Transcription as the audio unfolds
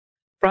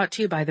Brought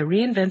to you by the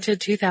reinvented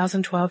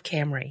 2012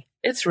 Camry.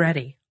 It's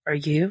ready. Are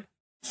you?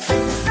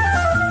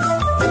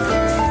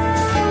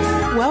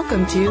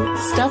 Welcome to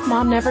Stuff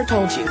Mom Never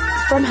Told You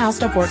from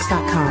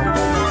HowStuffWorks.com.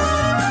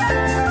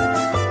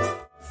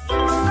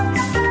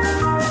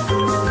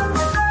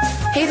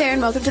 Hey there,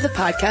 and welcome to the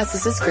podcast.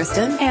 This is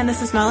Kristen. And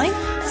this is Molly.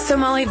 So,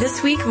 Molly,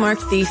 this week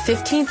marked the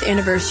 15th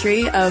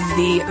anniversary of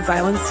the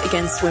Violence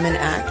Against Women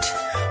Act,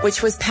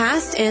 which was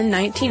passed in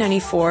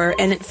 1994,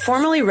 and it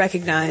formally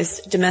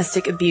recognized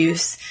domestic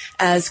abuse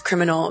as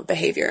criminal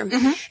behavior.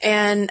 Mm-hmm.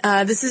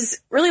 And this is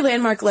really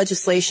landmark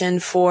legislation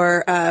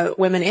for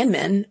women and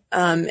men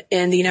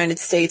in the United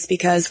States,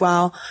 because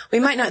while we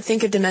might not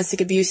think of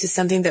domestic abuse as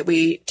something that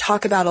we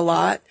talk about a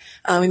lot,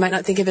 we might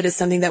not think of it as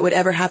something that would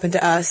ever happen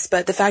to us,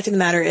 but the fact of the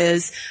matter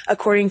is,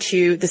 according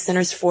to the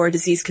Centers for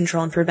Disease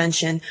Control and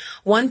Prevention,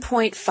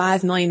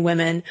 1.5 million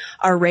women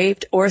are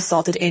raped or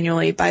assaulted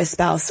annually by a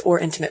spouse or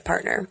intimate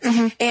partner.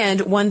 Mm-hmm. And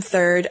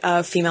 1/3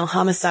 of female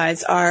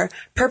homicides are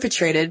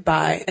perpetrated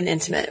by an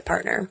intimate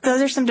partner. Those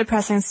are some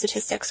depressing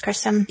statistics,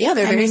 Kristen. Yeah,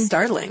 they're very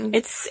startling.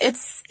 It's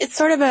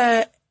sort of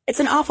it's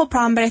an awful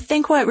problem, but I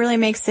think what really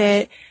makes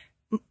it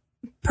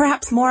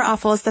perhaps more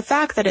awful is the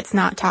fact that it's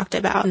not talked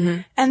about.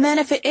 Mm-hmm. And then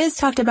if it is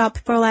talked about,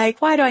 people are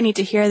like, why do I need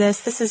to hear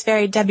this? This is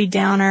very Debbie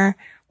Downer.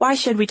 Why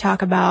should we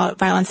talk about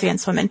violence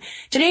against women?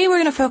 Today we're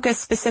going to focus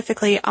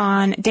specifically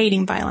on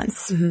dating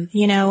violence. Mm-hmm.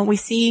 You know, we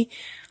see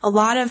a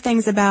lot of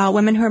things about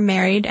women who are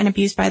married and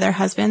abused by their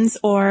husbands,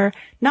 or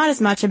not as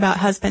much about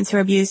husbands who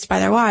are abused by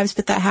their wives,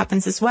 but that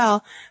happens as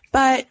well.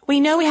 But we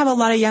know we have a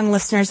lot of young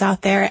listeners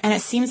out there, and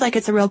it seems like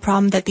it's a real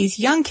problem that these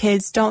young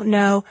kids don't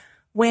know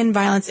when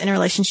violence in a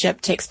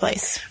relationship takes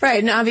place. Right.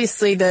 And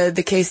obviously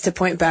the case to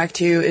point back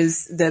to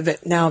is the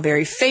now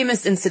very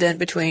famous incident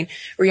between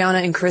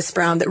Rihanna and Chris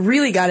Brown that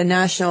really got a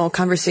national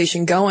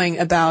conversation going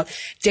about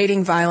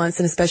dating violence,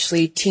 and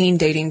especially teen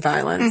dating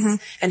violence, mm-hmm.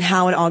 and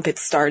how it all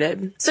gets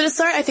started. So to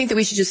start, I think that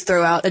we should just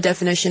throw out a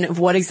definition of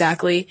what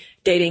exactly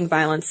dating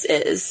violence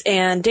is.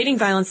 And dating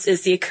violence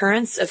is the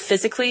occurrence of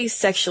physically,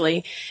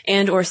 sexually,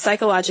 and or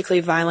psychologically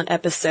violent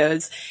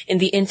episodes in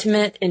the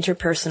intimate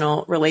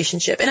interpersonal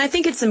relationship. And I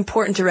think it's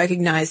important to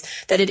recognize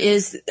that it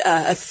is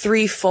a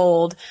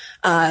threefold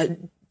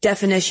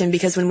definition,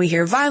 because when we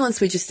hear violence,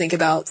 we just think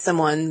about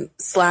someone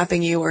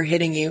slapping you or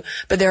hitting you.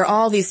 But there are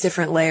all these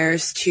different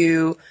layers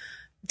to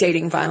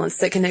dating violence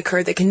that can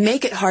occur that can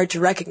make it hard to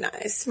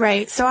recognize.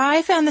 Right. So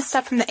I found this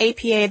stuff from the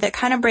APA that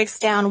kind of breaks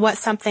down what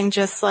something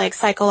just like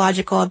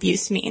psychological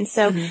abuse means.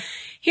 So mm-hmm.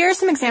 here are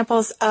some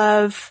examples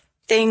of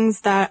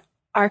things that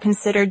are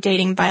considered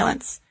dating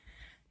violence: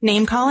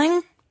 name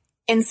calling,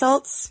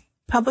 insults,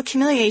 public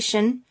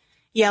humiliation,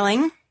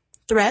 yelling,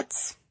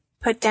 threats,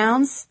 put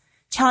downs,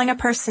 telling a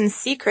person's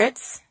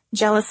secrets,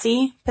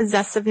 jealousy,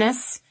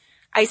 possessiveness,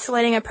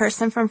 isolating a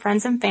person from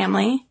friends and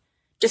family,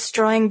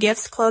 destroying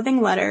gifts,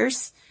 clothing,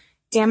 letters,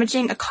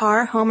 damaging a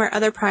car, home, or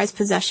other prized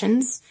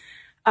possessions.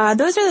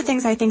 Those are the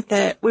things I think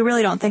that we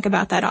really don't think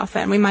about that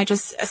often. We might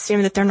just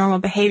assume that they're normal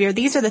behavior.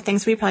 These are the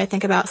things we probably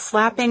think about: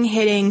 slapping,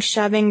 hitting,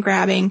 shoving,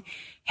 grabbing,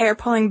 hair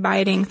pulling,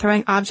 biting,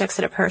 throwing objects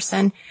at a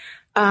person,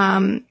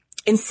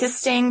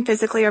 insisting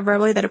physically or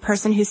verbally that a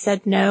person who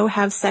said no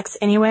have sex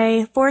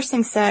anyway,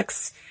 forcing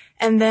sex,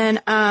 and then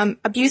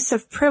abuse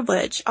of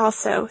privilege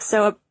also.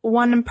 So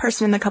one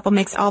person in the couple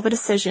makes all the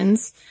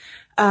decisions.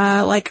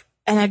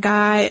 And a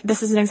guy,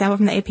 this is an example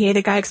from the APA,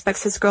 the guy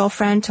expects his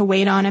girlfriend to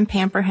wait on and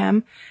pamper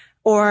him,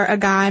 or a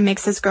guy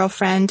treats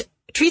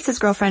his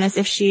girlfriend as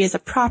if she is a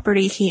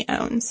property he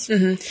owns,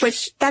 mm-hmm.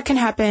 which that can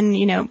happen,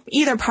 you know,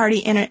 either party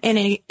in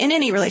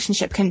any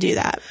relationship can do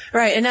that.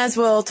 Right. And as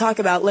we'll talk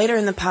about later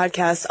in the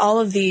podcast,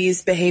 all of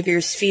these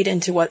behaviors feed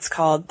into what's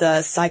called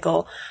the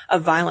cycle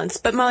of violence.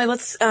 But Molly,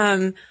 let's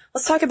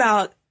talk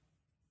about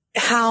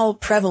how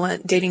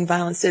prevalent dating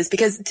violence is,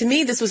 because to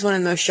me this was one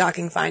of the most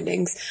shocking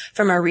findings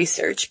from our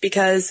research,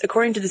 because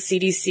according to the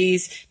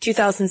CDC's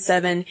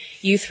 2007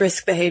 Youth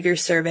Risk Behavior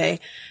Survey,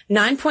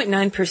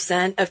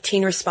 9.9% of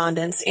teen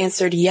respondents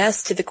answered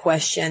yes to the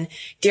question,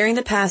 during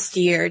the past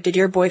year, did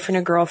your boyfriend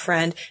or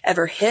girlfriend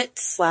ever hit,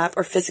 slap,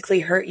 or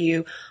physically hurt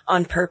you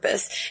on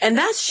purpose? And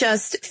that's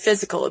just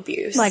physical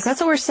abuse. Like,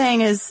 that's what we're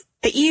saying is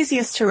the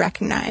easiest to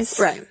recognize.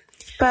 Right.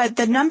 But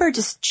the number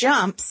just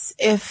jumps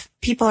if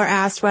people are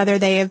asked whether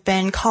they have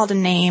been called a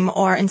name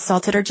or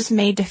insulted or just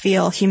made to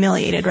feel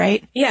humiliated,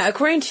 right? Yeah,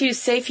 according to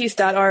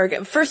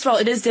safeyouth.org, first of all,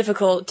 it is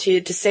difficult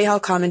to say how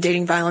common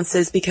dating violence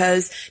is,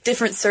 because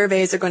different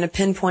surveys are going to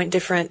pinpoint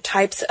different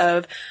types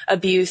of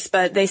abuse,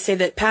 but they say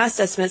that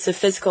past estimates of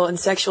physical and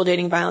sexual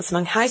dating violence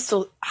among high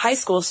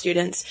school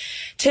students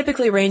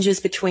typically ranges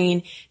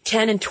between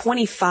 10 and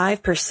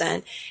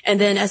 25%,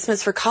 and then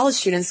estimates for college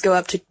students go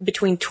up to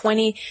between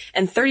 20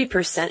 and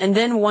 30%, and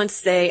then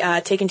once they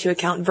take into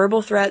account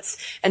verbal threats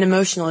and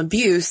emotional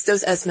abuse,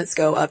 those estimates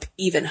go up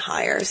even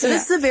higher. So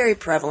this is a very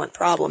prevalent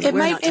problem. It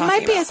might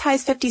be as high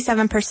as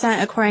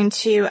 57% according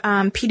to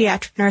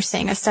Pediatric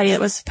Nursing, a study that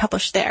was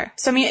published there.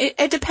 So I mean,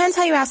 it depends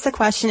how you ask the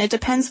question. It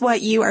depends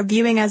what you are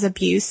viewing as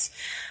abuse.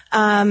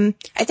 I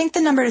think the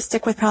number to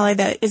stick with probably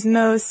that is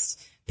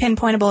most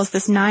pinpointable as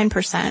this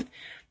 9%.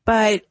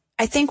 But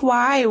I think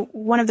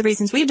one of the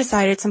reasons we've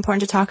decided it's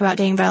important to talk about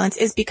dating violence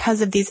is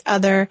because of these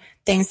other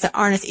things that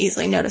aren't as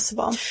easily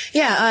noticeable.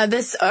 Yeah,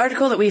 this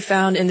article that we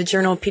found in the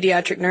Journal of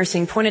Pediatric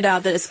Nursing pointed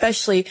out that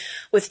especially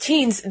with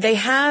teens, they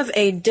have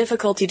a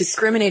difficulty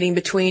discriminating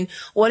between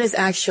what is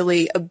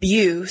actually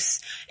abuse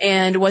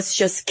and what's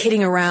just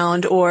kidding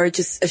around or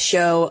just a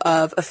show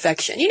of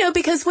affection.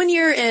 Because when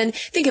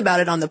think about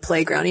it on the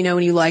playground,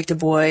 when you liked a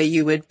boy,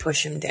 you would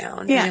push him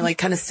down. Yeah. Like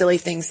kind of silly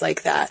things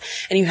like that.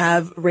 And you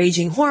have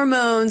raging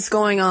hormones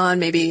going on.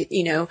 Maybe,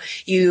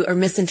 you are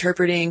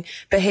misinterpreting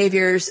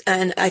behaviors.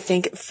 And I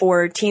think for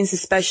teens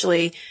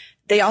especially,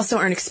 they also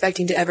aren't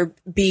expecting to ever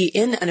be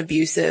in an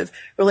abusive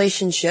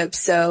relationship.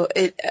 So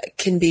it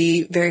can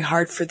be very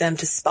hard for them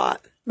to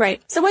spot.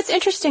 Right. So what's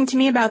interesting to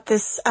me about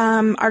this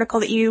article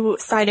that you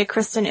cited,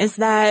 Kristen, is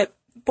that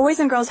boys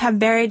and girls have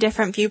very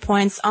different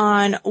viewpoints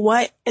on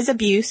what is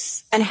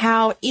abuse and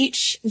how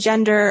each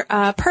gender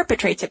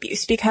perpetrates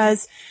abuse,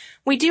 because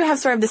we do have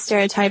sort of the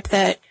stereotype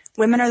that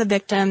women are the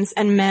victims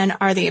and men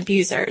are the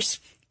abusers.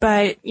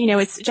 But,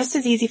 it's just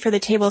as easy for the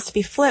tables to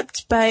be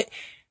flipped. But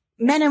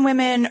men and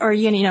women or,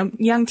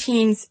 young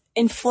teens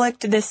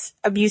inflict this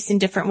abuse in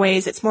different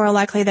ways. It's more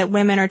likely that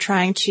women are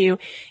trying to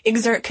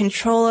exert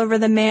control over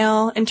the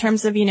male in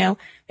terms of,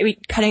 maybe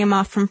cutting him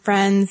off from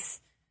friends,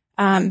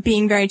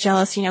 being very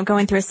jealous,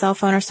 going through a cell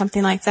phone or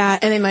something like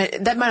that. And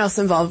that might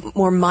also involve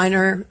more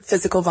minor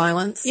physical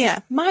violence. Yeah,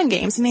 mind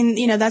games. I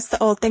mean, that's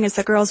the old thing is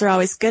that girls are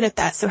always good at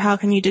that. So how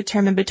can you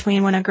determine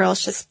between when a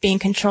girl's just being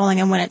controlling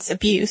and when it's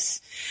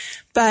abuse?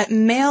 But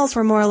males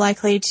were more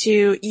likely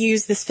to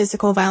use this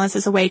physical violence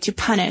as a way to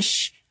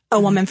punish a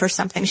woman for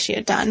something she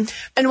had done.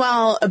 And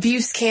while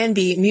abuse can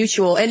be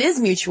mutual and is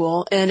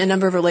mutual in a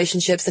number of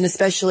relationships, and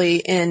especially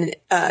in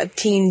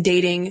teen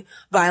dating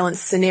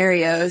violence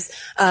scenarios,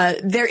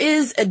 there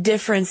is a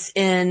difference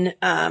in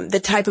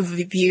the type of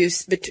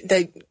abuse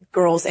that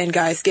girls and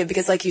guys give,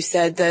 because like you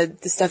said,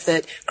 the stuff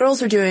that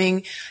girls are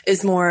doing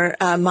is more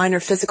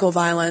minor physical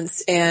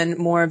violence and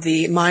more of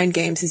the mind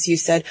games, as you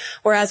said,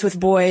 whereas with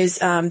boys,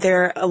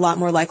 they're a lot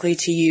more likely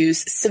to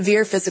use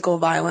severe physical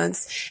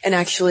violence and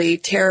actually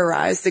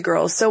terrorize the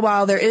girls. So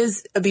while there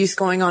is abuse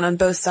going on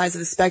both sides of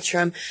the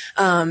spectrum,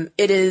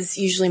 it is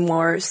usually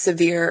more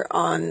severe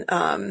on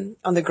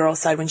the girl's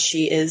side when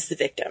she is the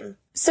victim.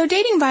 So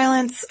dating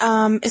violence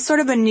is sort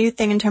of a new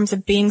thing in terms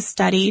of being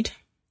studied.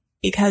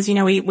 Because,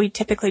 we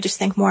typically just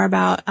think more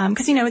about,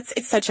 cause,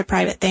 it's such a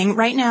private thing.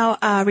 Right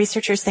now,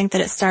 researchers think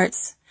that it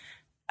starts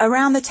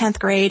around the 10th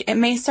grade. It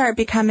may start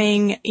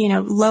becoming,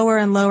 lower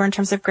and lower in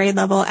terms of grade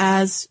level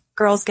as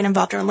girls get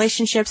involved in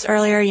relationships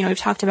earlier. We've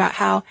talked about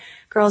how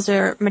girls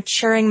are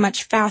maturing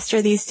much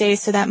faster these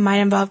days. So that might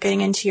involve getting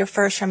into your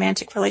first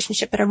romantic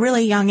relationship at a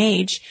really young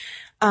age.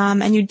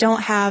 And you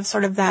don't have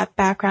sort of that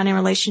background in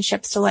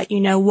relationships to let you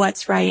know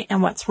what's right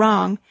and what's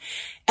wrong.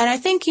 And I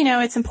think,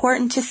 it's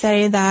important to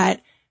say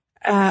that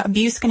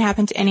abuse can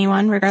happen to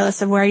anyone,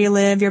 regardless of where you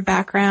live, your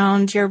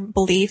background, your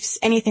beliefs,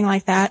 anything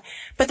like that.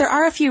 But there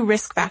are a few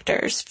risk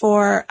factors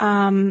for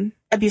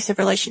abusive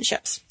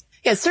relationships.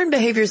 Yeah, certain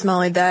behaviors,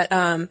 Molly,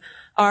 that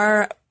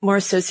are more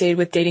associated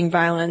with dating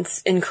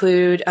violence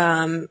include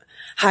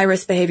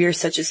high-risk behaviors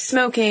such as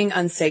smoking,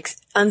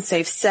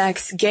 unsafe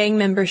sex, gang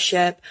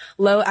membership,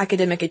 low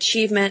academic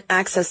achievement,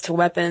 access to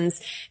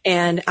weapons,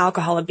 and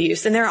alcohol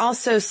abuse. And there are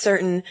also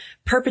certain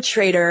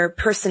perpetrator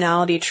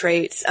personality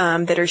traits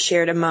that are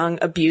shared among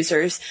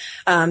abusers,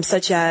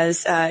 such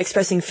as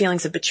expressing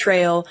feelings of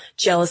betrayal,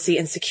 jealousy,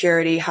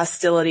 insecurity,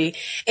 hostility,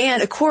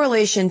 and a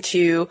correlation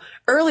to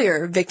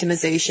earlier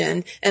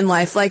victimization in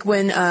life. Like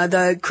when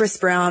the Chris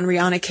Brown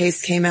Rihanna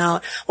case came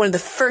out, one of the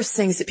first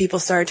things that people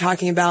started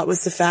talking about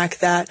was the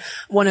fact that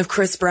one of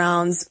Chris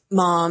Brown's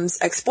mom's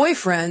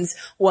ex-boyfriends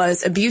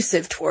was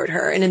abusive toward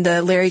her. And in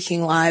the Larry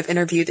King Live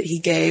interview that he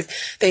gave,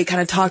 they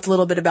kind of talked a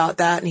little bit about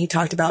that, and he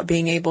talked about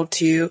being able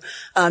to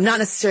not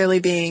necessarily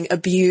being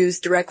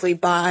abused directly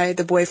by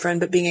the boyfriend,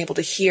 but being able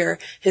to hear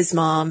his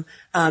mom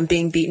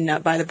being beaten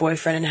up by the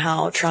boyfriend and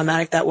how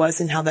traumatic that was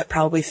and how that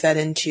probably fed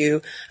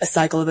into a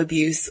cycle of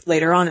abuse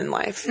later on in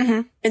life.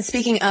 Mm-hmm. And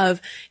speaking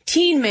of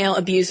teen male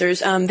abusers,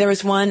 there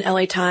was one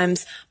LA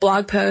Times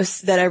blog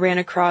post that I ran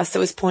across that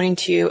was pointing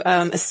to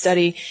a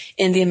study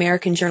in the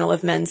American Journal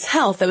of Men's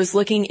Health that was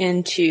looking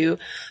into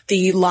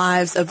the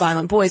lives of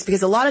violent boys,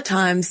 because a lot of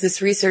times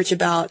this research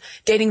about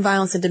dating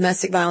violence and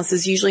domestic violence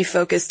is usually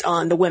focused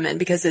on the women,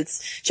 because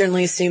it's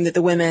generally assumed that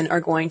the women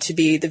are going to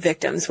be the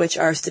victims, which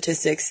our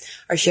statistics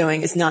are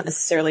showing is not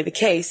necessarily the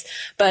case.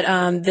 But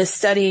this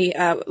study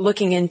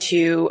looking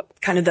into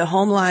kind of the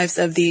home lives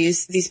of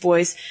these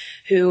boys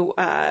who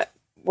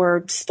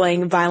were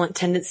displaying violent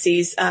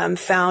tendencies,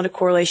 found a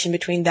correlation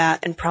between that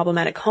and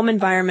problematic home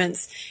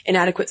environments,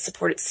 inadequate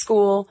support at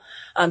school,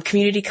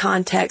 community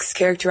contexts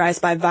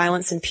characterized by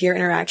violence and peer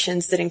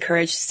interactions that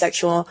encourage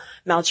sexual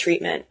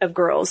maltreatment of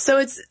girls. So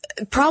it's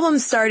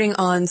problems starting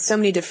on so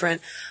many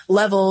different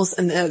levels,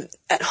 and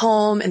at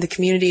home, in the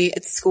community,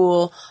 at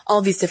school,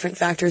 all these different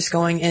factors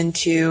going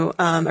into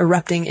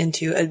erupting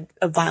into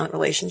a violent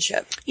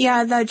relationship.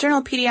 Yeah, the Journal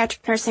of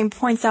Pediatric Nursing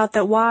points out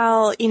that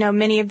while,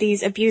 many of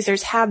these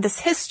abusers have this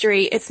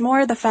history, it's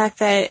more the fact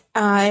that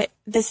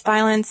this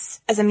violence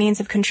as a means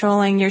of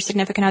controlling your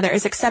significant other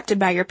is accepted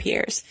by your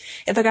peers.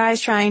 If a guy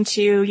is trying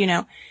to,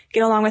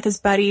 get along with his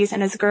buddies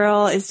and his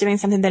girl is doing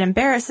something that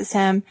embarrasses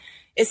him,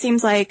 it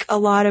seems like a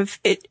lot of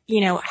it,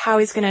 how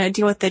he's going to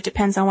deal with it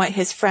depends on what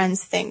his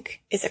friends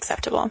think is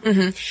acceptable.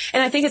 Mm-hmm.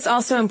 And I think it's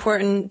also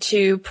important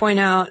to point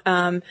out,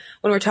 when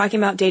we're talking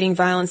about dating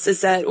violence,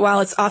 is that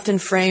while it's often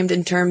framed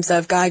in terms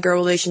of guy-girl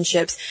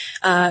relationships,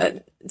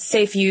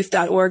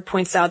 safeyouth.org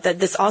points out that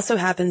this also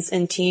happens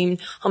in teen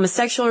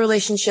homosexual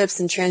relationships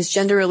and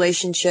transgender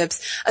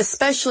relationships,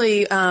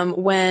 especially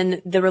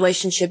when the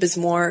relationship is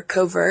more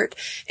covert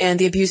and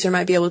the abuser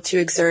might be able to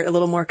exert a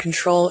little more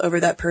control over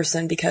that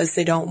person because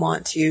they don't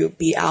want to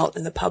be out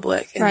in the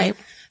public and right.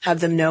 have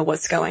them know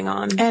what's going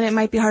on. And it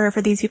might be harder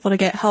for these people to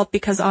get help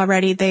because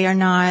already they're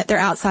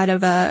outside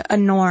of a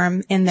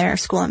norm in their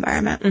school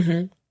environment.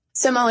 Mm-hmm.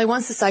 So, Molly,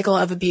 once the cycle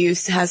of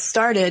abuse has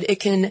started, it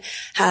can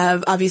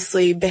have,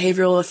 obviously,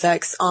 behavioral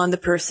effects on the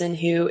person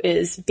who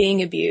is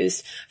being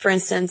abused. For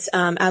instance,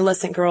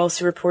 adolescent girls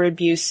who report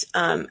abuse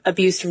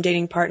from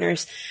dating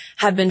partners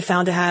have been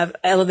found to have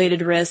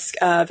elevated risk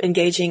of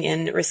engaging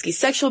in risky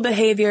sexual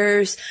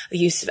behaviors, the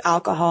use of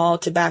alcohol,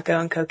 tobacco,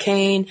 and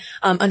cocaine,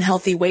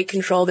 unhealthy weight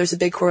control. There's a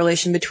big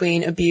correlation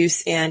between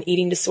abuse and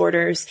eating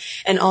disorders,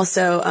 and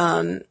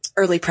also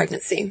early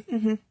pregnancy.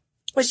 Mm-hmm.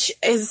 Which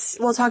is,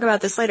 we'll talk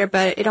about this later,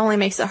 but it only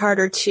makes it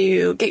harder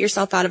to get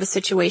yourself out of a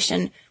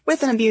situation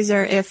with an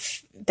abuser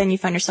if then you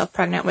find yourself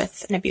pregnant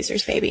with an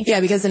abuser's baby. Yeah,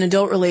 because in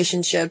adult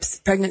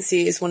relationships,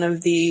 pregnancy is one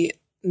of the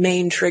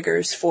main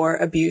triggers for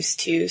abuse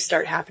to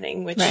start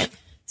happening, which right.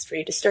 is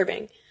pretty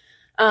disturbing.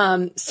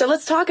 So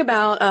let's talk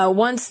about,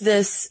 once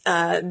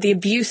the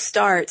abuse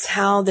starts,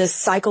 how this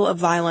cycle of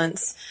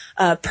violence,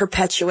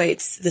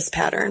 perpetuates this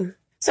pattern.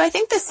 So I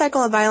think this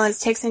cycle of violence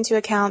takes into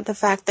account the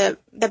fact that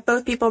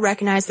both people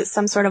recognize that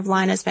some sort of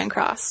line has been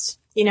crossed.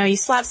 You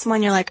slap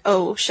someone, you're like,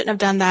 oh, shouldn't have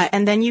done that.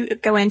 And then you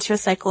go into a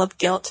cycle of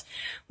guilt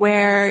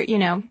where,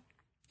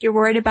 you're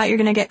worried about you're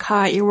going to get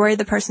caught. You're worried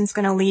the person's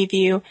going to leave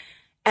you.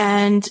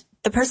 And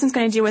the person's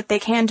going to do what they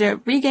can to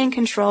regain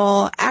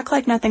control, act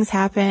like nothing's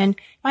happened.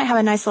 Might have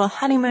a nice little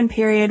honeymoon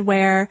period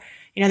where,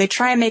 they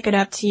try and make it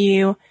up to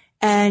you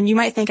and you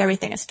might think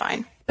everything is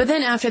fine. But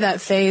then after that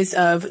phase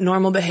of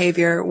normal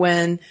behavior,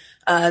 when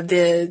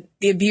the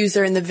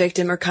abuser and the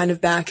victim are kind of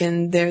back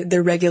in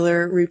their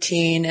regular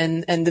routine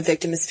and the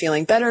victim is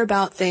feeling better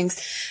about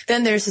things,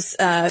 then there's this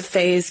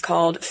phase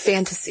called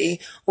fantasy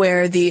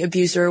where the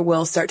abuser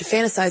will start to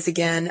fantasize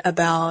again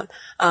about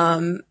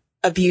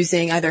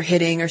abusing, either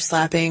hitting or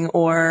slapping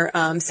or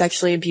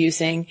sexually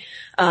abusing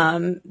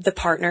the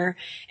partner.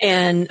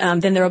 And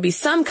then there will be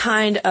some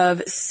kind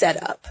of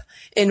setup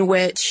in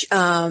which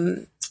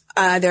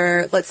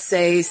either, let's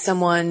say,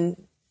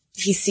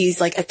 he sees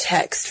like a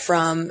text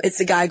it's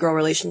a guy-girl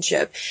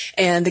relationship,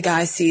 and the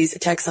guy sees a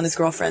text on his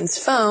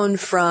girlfriend's phone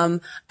from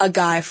a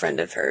guy friend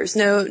of hers.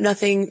 No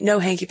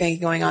hanky-panky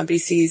going on, but he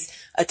sees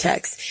a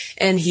text,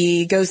 and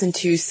he goes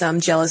into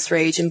some jealous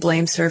rage and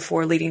blames her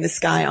for leading this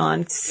guy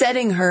on,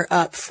 setting her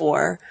up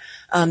for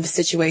the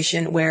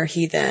situation where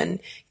he then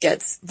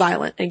gets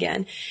violent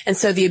again. And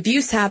so the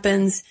abuse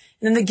happens,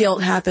 and then the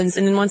guilt happens,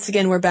 and then once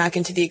again we're back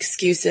into the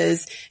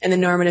excuses and the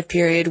normative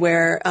period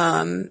where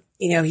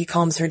he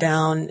calms her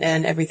down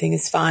and everything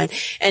is fine.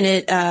 And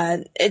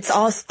it's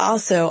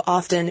also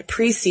often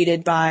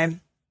preceded by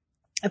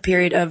a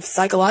period of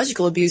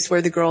psychological abuse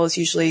where the girl is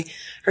usually,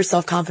 her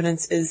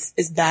self-confidence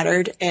is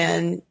battered,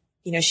 and,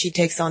 she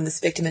takes on this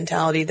victim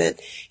mentality that,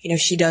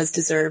 she does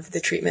deserve the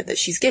treatment that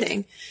she's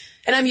getting.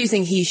 And I'm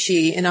using he,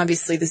 she, and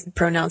obviously the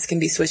pronouns can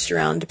be switched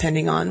around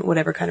depending on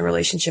whatever kind of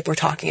relationship we're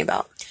talking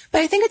about.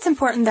 But I think it's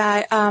important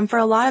that, for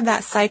a lot of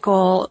that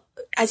cycle,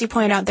 as you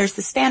pointed out, there's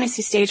this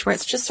fantasy stage where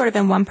it's just sort of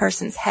in one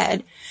person's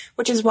head,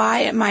 which is why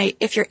it might,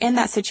 if you're in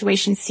that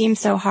situation, seem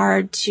so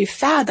hard to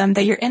fathom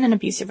that you're in an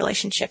abusive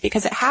relationship,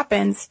 because it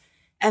happens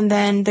and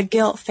then the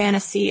guilt,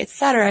 fantasy,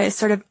 etc. is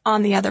sort of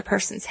on the other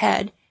person's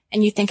head,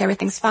 and you think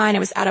everything's fine. It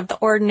was out of the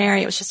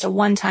ordinary. It was just a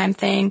one-time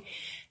thing.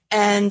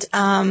 And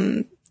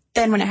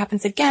then when it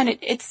happens again,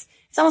 it's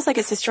almost like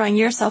it's destroying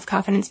your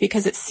self-confidence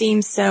because it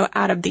seems so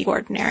out of the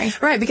ordinary.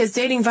 Right, because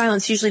dating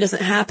violence usually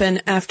doesn't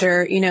happen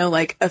after,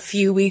 like a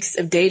few weeks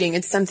of dating.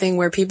 It's something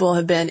where people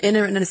have been in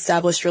an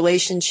established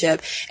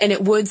relationship, and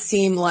it would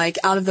seem like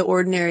out of the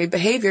ordinary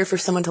behavior for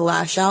someone to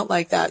lash out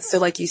like that. So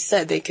like you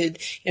said, they could,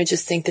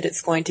 just think that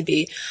it's going to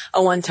be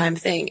a one-time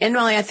thing. And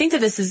Molly, I think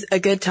that this is a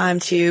good time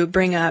to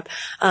bring up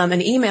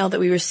an email that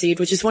we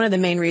received, which is one of the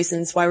main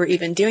reasons why we're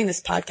even doing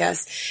this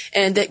podcast,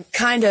 and that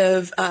kind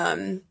of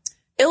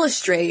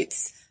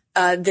illustrates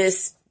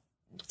this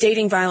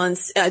dating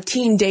violence,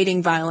 teen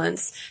dating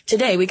violence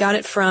today. We got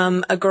it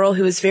from a girl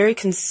who was very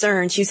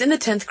concerned. She's in the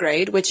 10th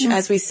grade, which,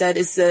 as we said,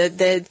 is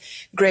the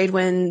grade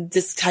when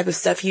this type of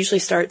stuff usually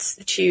starts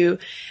to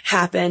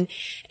happen.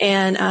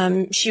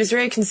 And she was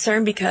very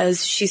concerned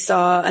because she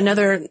saw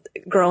another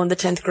girl in the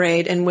 10th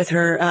grade and with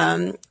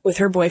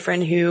her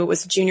boyfriend who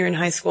was a junior in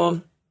high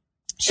school.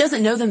 She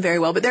doesn't know them very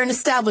well, but they're an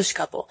established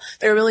couple.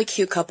 They're a really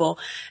cute couple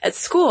at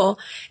school.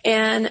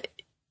 And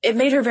it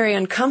made her very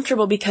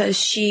uncomfortable because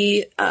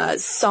she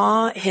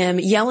saw him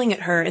yelling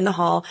at her in the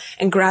hall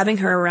and grabbing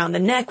her around the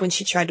neck when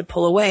she tried to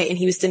pull away. And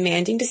he was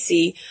demanding to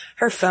see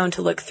her phone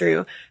to look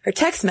through her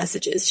text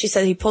messages. She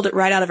said he pulled it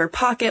right out of her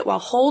pocket while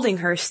holding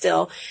her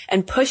still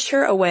and pushed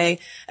her away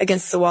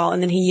against the wall.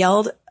 And then he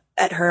yelled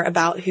at her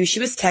about who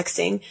she was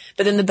texting,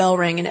 but then the bell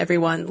rang and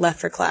everyone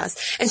left for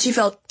class. And she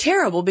felt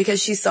terrible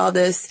because she saw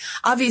this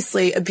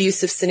obviously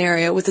abusive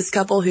scenario with this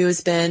couple who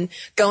has been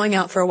going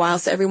out for a while,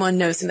 so everyone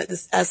knows him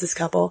as this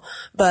couple.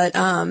 But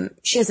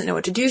she doesn't know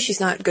what to do. She's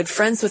not good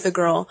friends with the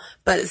girl,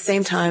 but at the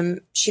same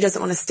time, she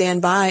doesn't want to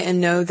stand by and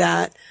know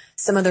that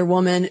some other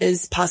woman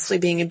is possibly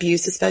being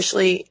abused,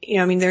 especially,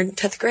 they're in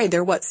 10th grade.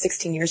 They're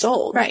 16 years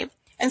old. Right.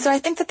 And so I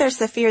think that there's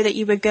the fear that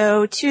you would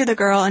go to the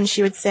girl and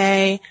she would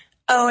say,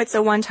 oh, it's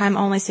a one-time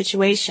only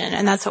situation.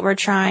 And that's what we're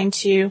trying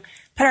to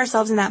put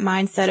ourselves in that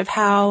mindset of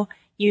how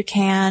you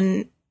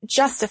can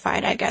justify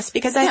it, I guess.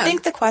 Because I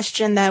think the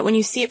question that when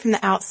you see it from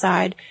the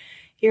outside,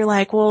 you're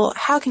like, well,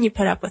 how can you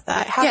put up with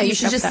that? You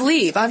should just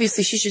leave.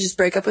 Obviously, she should just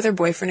break up with her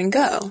boyfriend and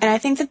go. And I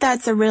think that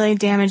that's a really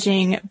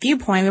damaging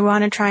viewpoint. We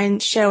want to try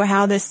and show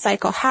how this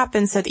cycle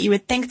happens so that you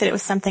would think that it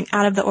was something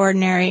out of the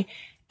ordinary.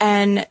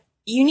 And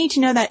you need to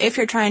know that if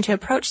you're trying to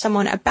approach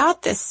someone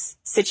about this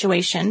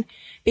situation,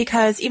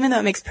 because even though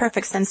it makes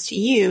perfect sense to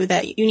you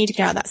that you need to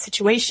get out of that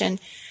situation,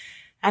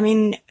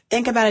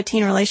 think about a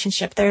teen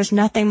relationship. There's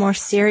nothing more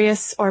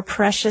serious or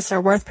precious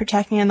or worth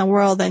protecting in the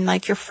world than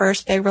like your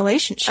first big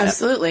relationship.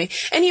 Absolutely.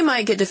 And you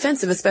might get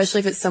defensive,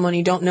 especially if it's someone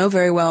you don't know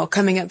very well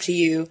coming up to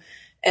you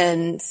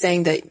and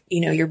saying that,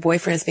 your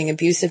boyfriend is being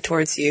abusive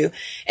towards you.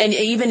 And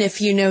even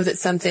if you know that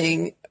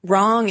something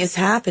wrong is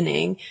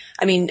happening,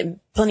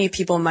 plenty of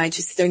people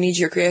their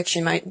knee-jerk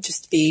reaction might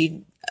just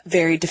be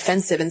very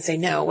defensive and say,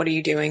 no, what are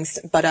you doing?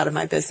 Butt out of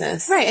my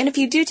business. Right. And if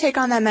you do take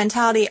on that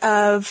mentality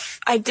of,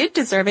 I did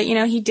deserve it,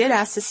 he did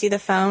ask to see the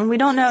phone. We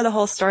don't know the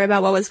whole story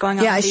about what was going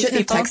on. Yeah, I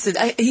shouldn't have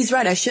texted. He's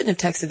right. I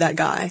shouldn't have texted that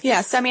guy.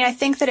 Yes. I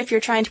think that if you're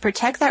trying to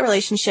protect that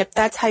relationship,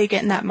 that's how you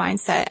get in that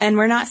mindset. And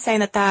we're not saying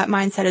that that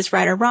mindset is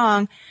right or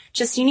wrong.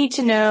 Just you need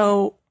to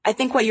know, I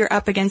think, what you're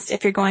up against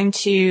if you're going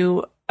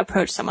to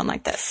approach someone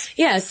like this.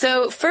 Yeah.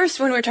 So first,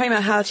 when we're talking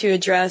about how to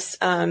address,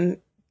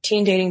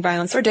 teen dating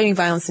violence or dating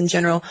violence in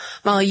general,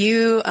 Molly,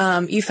 you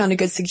found a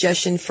good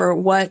suggestion for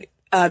what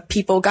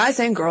people, guys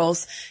and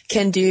girls,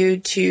 can do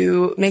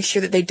to make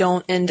sure that they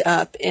don't end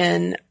up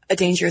in a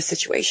dangerous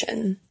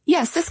situation.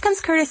 Yes, this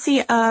comes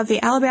courtesy of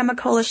the Alabama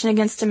Coalition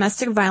Against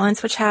Domestic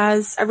Violence, which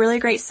has a really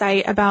great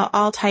site about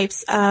all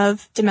types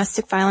of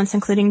domestic violence,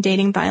 including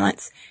dating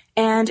violence.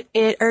 And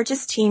it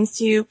urges teens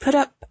to put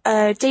up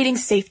a dating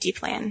safety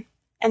plan.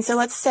 And so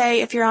let's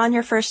say if you're on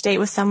your first date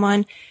with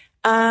someone,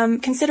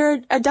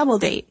 consider a double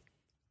date.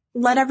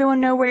 Let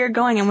everyone know where you're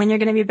going and when you're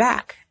going to be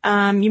back.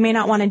 You may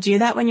not want to do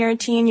that when you're a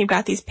teen. You've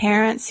got these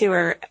parents who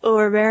are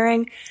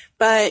overbearing,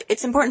 but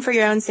it's important for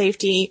your own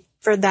safety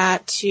for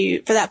that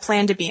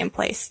plan to be in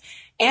place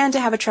and to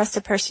have a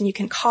trusted person you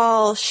can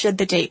call should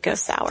the date go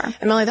sour.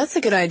 And Molly, that's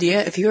a good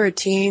idea if you're a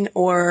teen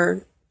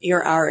or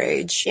you're our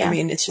age. Yeah.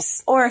 It's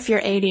just... Or if you're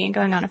 80 and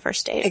going on a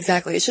first date.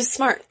 Exactly. It's just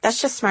smart.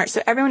 That's just smart.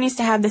 So everyone needs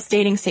to have this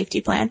dating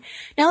safety plan.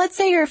 Now, let's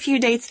say you're a few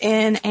dates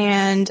in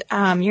and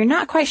you're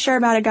not quite sure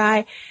about a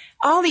guy.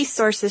 All these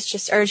sources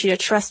just urge you to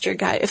trust your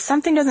gut. If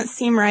something doesn't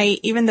seem right,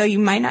 even though you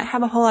might not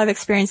have a whole lot of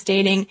experience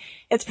dating,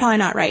 it's probably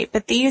not right.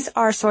 But these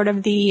are sort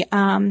of the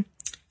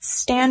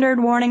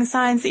standard warning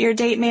signs that your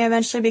date may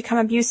eventually become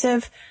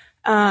abusive.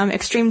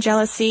 Extreme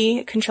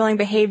jealousy, controlling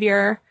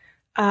behavior,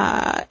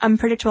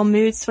 unpredictable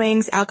mood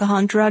swings, alcohol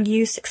and drug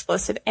use,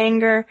 explosive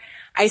anger,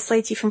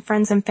 isolates you from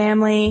friends and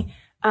family,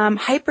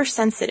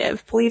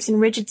 hypersensitive, believes in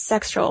rigid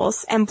sex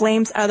roles, and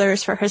blames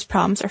others for his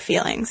problems or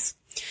feelings.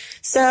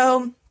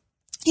 So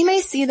you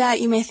may see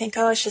that, you may think,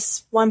 oh, it's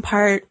just one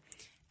part.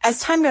 As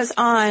time goes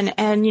on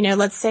and,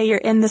 let's say you're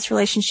in this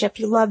relationship,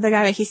 you love the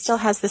guy, but he still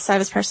has this side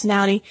of his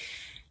personality.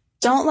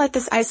 Don't let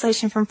this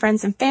isolation from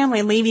friends and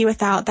family leave you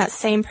without that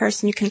same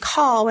person you can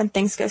call when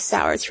things go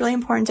sour. It's really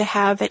important to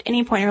have at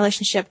any point in a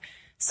relationship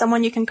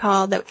someone you can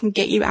call that can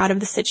get you out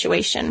of the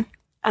situation.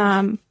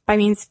 By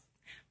means,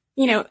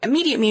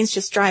 immediate means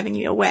just driving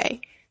you away.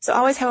 So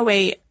always have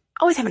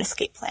an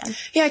escape plan.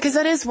 Yeah, because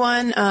that is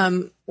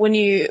one, when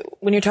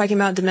you're talking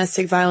about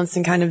domestic violence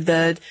and kind of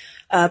the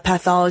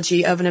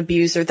pathology of an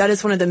abuser, that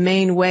is one of the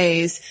main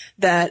ways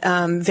that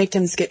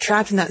victims get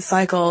trapped in that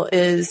cycle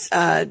is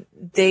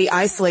they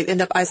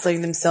end up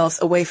isolating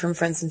themselves away from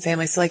friends and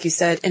family. So like you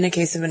said, in a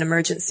case of an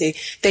emergency,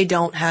 they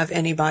don't have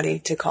anybody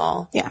to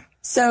call. Yeah.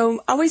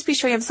 So always be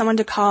sure you have someone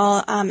to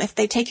call. If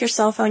they take your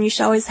cell phone, you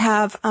should always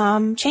have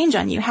change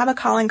on you. Have a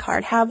calling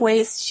card. Have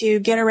ways to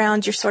get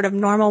around your sort of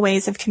normal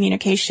ways of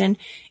communication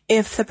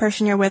if the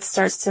person you're with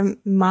starts to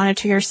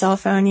monitor your cell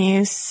phone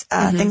use,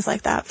 things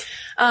like that.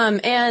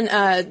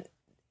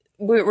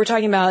 We're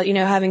talking about,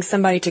 having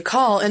somebody to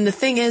call. And the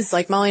thing is,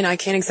 like Molly and I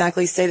can't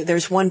exactly say that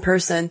there's one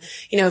person.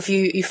 If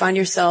you find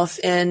yourself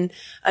in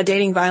a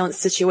dating violence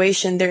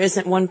situation, there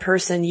isn't one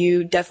person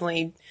you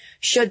definitely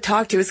should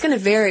talk to. It's going to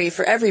vary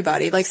for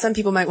everybody. Like some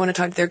people might want to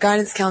talk to their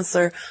guidance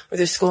counselor or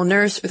their school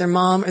nurse or their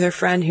mom or their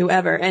friend,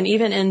 whoever. And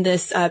even in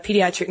this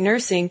pediatric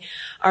nursing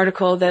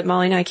article that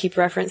Molly and I keep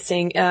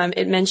referencing,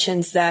 it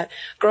mentions that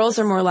girls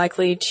are more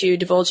likely to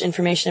divulge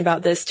information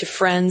about this to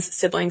friends,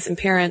 siblings, and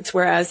parents,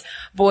 whereas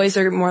boys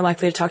are more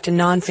likely to talk to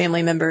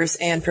non-family members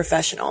and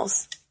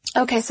professionals.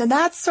 Okay, so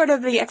that's sort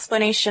of the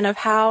explanation of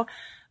how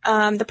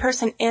the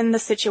person in the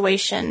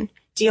situation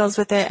deals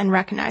with it and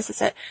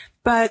recognizes it.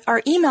 But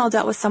our email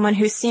dealt with someone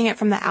who's seeing it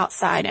from the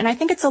outside. And I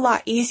think it's a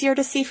lot easier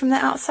to see from the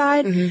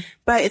outside,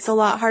 but it's a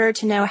lot harder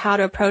to know how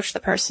to approach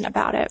the person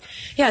about it.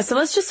 Yeah, so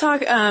let's just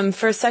talk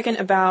for a second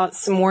about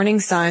some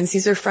warning signs.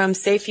 These are from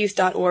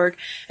safeyouth.org,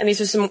 and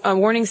these are some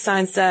warning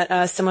signs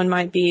that someone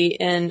might be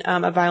in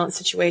a violent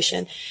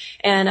situation.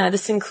 And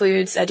this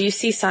includes, do you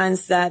see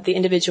signs that the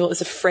individual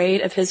is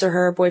afraid of his or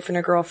her boyfriend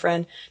or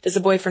girlfriend? Does the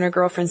boyfriend or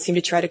girlfriend seem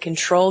to try to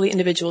control the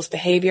individual's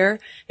behavior,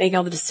 making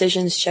all the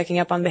decisions, checking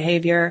up on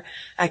behavior,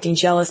 acting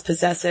jealous,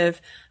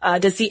 possessive?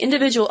 Does the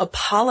individual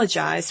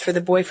apologize for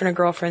the boyfriend or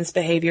girlfriend's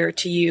behavior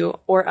to you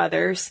or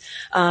others?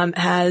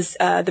 Has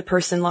the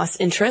person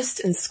lost interest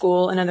in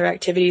school and other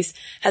activities?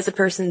 Has the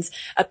person's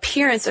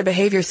appearance or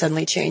behavior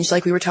suddenly changed?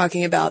 Like we were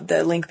talking about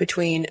the link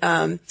between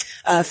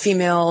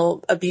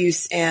female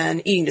abuse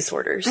and eating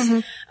disorders.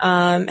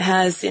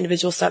 Has the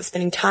individual stopped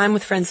spending time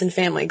with friends and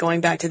family,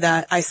 going back to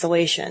that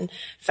isolation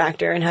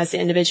factor? And has the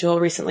individual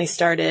recently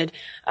started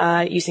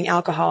using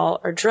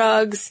alcohol or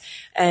drugs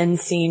and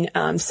seen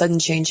sudden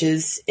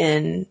changes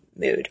in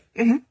mood?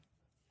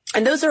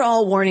 And those are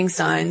all warning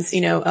signs,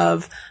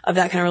 of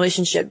that kind of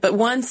relationship. But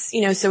once,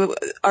 so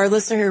our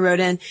listener who wrote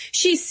in,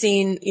 she's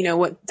seen,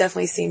 what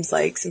definitely seems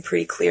like some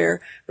pretty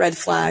clear red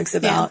flags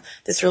about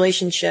this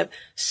relationship.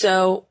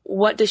 So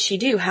what does she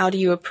do? How do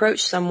you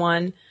approach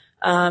someone,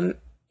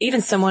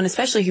 even someone,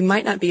 especially who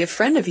might not be a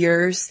friend of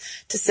yours,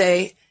 to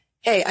say,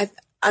 hey,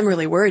 I'm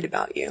really worried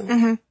about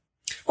you?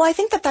 Well, I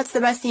think that that's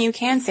the best thing you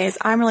can say is,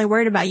 I'm really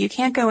worried about you. You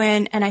can't go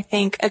in and I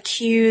think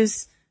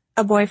accuse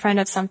a boyfriend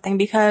of something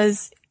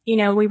because,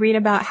 we read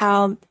about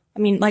how,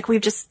 like we've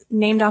just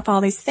named off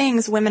all these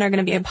things, women are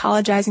going to be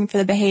apologizing for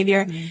the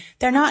behavior.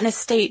 They're not in a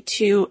state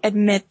to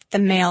admit the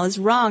male is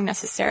wrong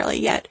necessarily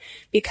yet.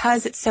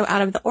 Because it's so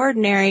out of the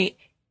ordinary,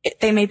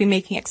 they may be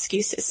making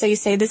excuses. So you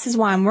say, this is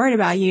why I'm worried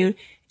about you.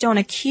 Don't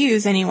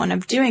accuse anyone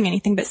of doing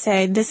anything, but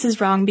say, this is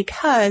wrong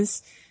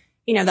because,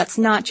 that's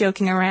not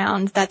joking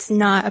around. That's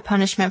not a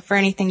punishment for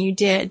anything you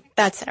did.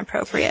 That's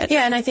inappropriate.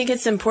 Yeah, and I think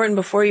it's important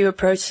before you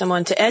approach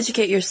someone to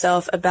educate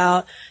yourself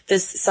about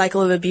this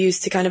cycle of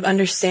abuse, to kind of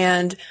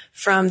understand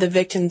from the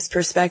victim's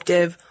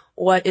perspective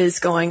what is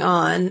going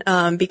on,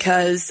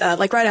 because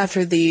like right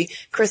after the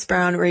Chris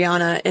Brown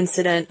Rihanna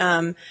incident,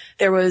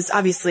 there was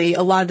obviously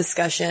a lot of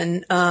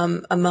discussion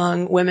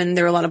among women.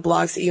 There were a lot of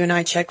blogs that you and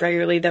I check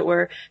regularly that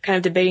were kind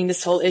of debating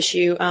this whole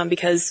issue,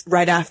 because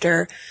right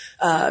after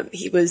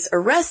he was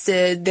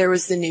arrested, there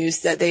was the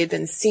news that they had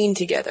been seen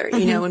together,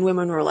 and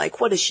women were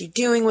like, what is she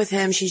doing with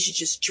him? She should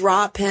just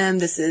drop him.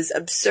 This is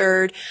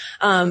absurd.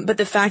 But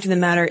the fact of the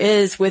matter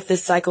is, with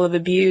this cycle of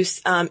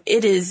abuse,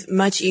 it is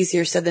much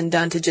easier said than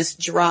done to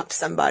just drop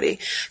somebody.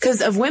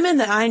 Because of women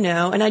that I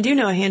know, and I do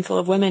know a handful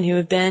of women who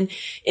have been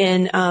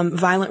in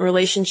violent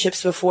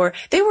relationships before,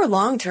 they were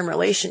long-term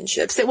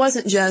relationships. It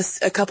wasn't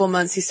just a couple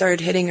months he started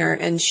hitting her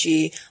and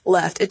she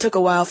left. It took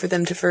a while for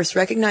them to first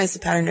recognize the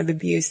pattern of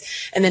abuse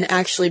and then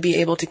actually be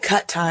able to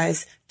cut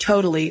ties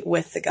totally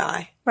with the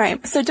guy.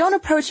 Right. So don't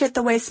approach it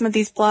the way some of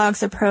these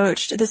blogs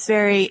approached this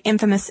very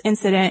infamous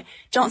incident.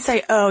 Don't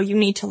say, oh, you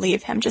need to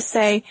leave him. Just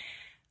say,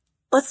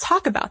 let's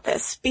talk about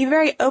this. Be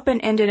very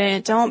open-ended in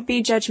it. Don't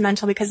be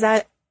judgmental, because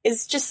that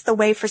is just the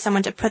way for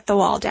someone to put the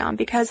wall down.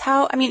 Because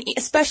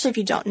especially if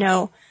you don't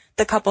know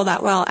the couple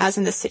that well, as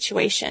in this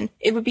situation,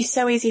 it would be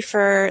so easy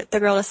for the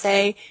girl to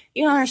say,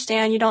 you don't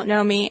understand, you don't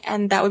know me,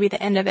 and that would be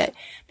the end of it.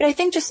 But I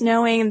think just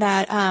knowing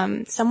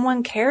that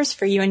someone cares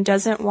for you and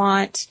doesn't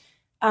want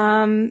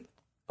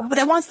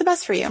that wants the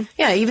best for you.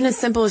 Yeah, even as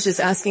simple as just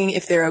asking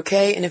if they're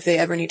okay and if they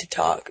ever need to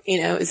talk,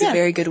 is a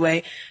very good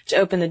way to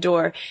open the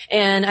door.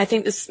 And I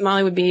think this,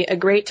 Molly, would be a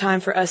great time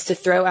for us to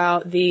throw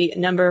out the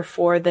number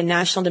for the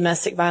National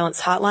Domestic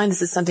Violence Hotline.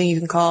 This is something you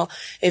can call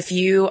if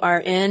you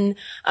are in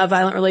a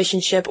violent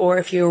relationship, or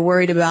if you're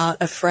worried about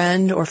a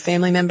friend or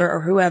family member or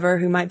whoever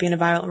who might be in a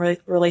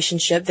violent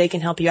relationship. They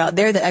can help you out.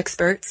 They're the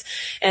experts.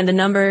 And the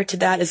number to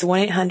that is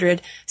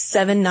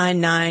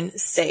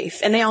 1-800-799-SAFE.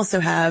 And they also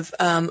have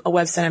a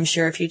website, I'm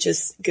sure, if you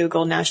just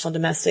Google National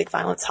Domestic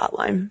Violence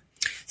Hotline.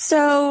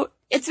 So,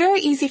 It's very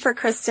easy for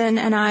Kristen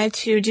and I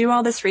to do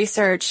all this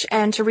research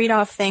and to read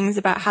off things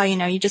about how,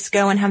 you just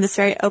go and have this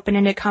very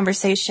open-ended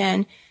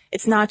conversation.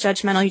 It's not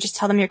judgmental. You just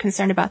tell them you're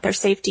concerned about their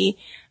safety.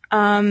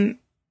 But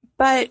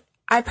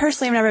I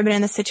personally have never been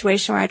in the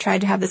situation where I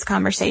tried to have this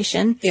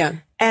conversation. Yeah.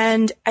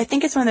 And I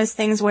think it's one of those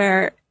things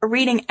where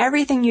reading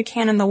everything you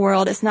can in the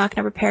world is not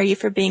going to prepare you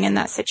for being in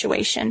that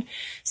situation.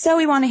 So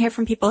we want to hear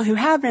from people who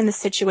have been in this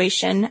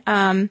situation,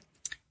 not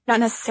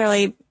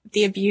necessarily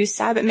the abuse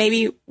side, but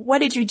maybe what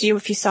did you do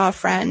if you saw a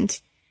friend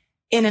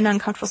in an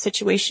uncomfortable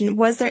situation?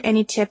 Was there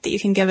any tip that you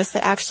can give us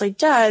that actually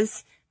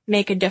does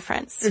make a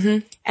difference?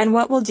 Mm-hmm. And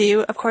what we'll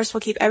do, of course,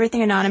 we'll keep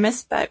everything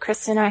anonymous, but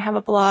Kristen and I have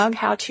a blog,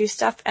 How To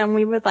Stuff, and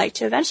we would like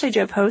to eventually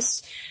do a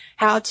post,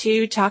 how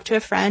to talk to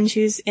a friend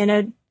who's in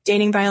a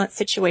dating violence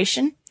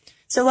situation.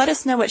 So let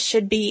us know what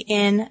should be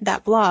in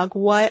that blog.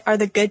 What are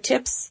the good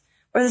tips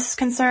where this is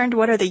concerned?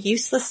 What are the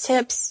useless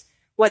tips?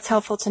 What's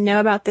helpful to know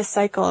about this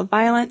cycle of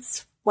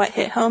violence? What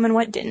hit home and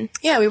what didn't?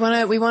 Yeah, we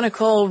want to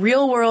call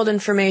real world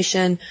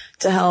information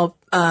to help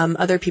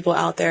other people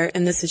out there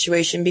in this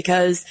situation,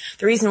 because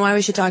the reason why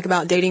we should talk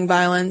about dating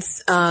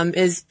violence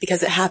is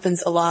because it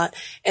happens a lot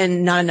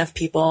and not enough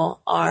people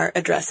are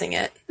addressing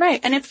it. Right.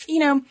 And if,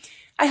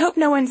 I hope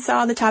no one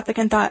saw the topic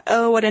and thought,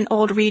 oh, what an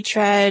old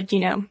retread,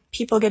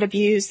 people get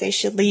abused, they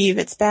should leave,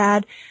 it's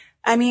bad.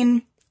 I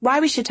mean, why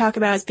we should talk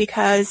about it is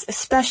because,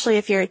 especially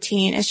if you're a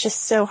teen, it's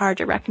just so hard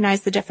to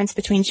recognize the difference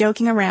between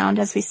joking around,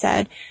 as we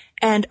said,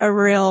 and a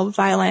real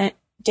violent,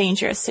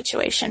 dangerous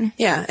situation.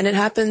 Yeah, and it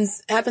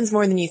happens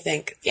more than you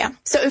think. Yeah.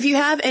 So if you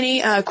have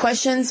any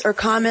questions or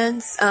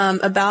comments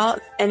about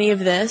any of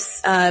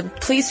this,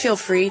 please feel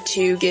free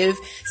to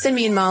send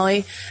me and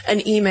Molly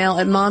an email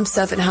at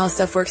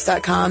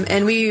momstuff@howstuffworks.com,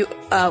 and we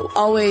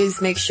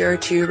always make sure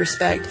to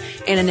respect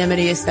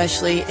anonymity,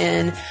 especially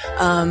in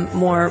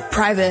more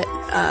private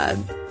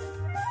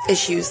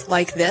issues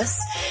like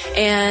this.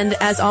 And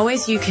as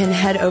always, you can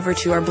head over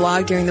to our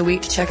blog during the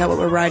week to check out what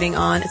we're writing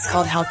on. It's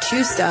called How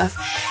To Stuff.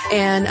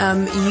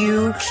 And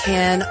you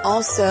can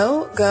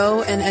also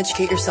go and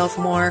educate yourself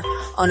more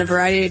on a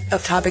variety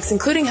of topics,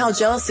 including how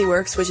jealousy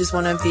works, which is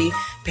one of the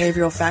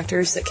behavioral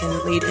factors that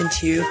can lead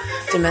into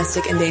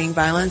domestic and dating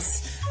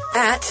violence,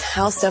 at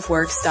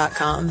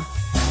howstuffworks.com.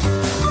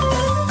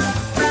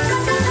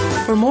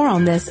 For more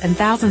on this and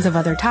thousands of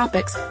other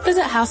topics,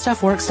 visit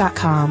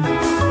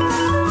howstuffworks.com.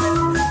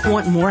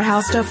 Want more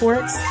How Stuff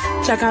Works?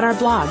 Check out our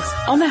blogs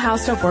on the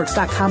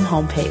howstuffworks.com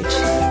homepage.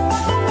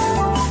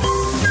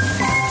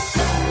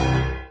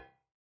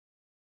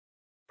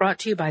 Brought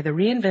to you by the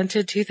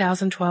reinvented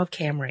 2012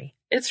 Camry.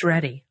 It's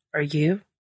ready. Are you?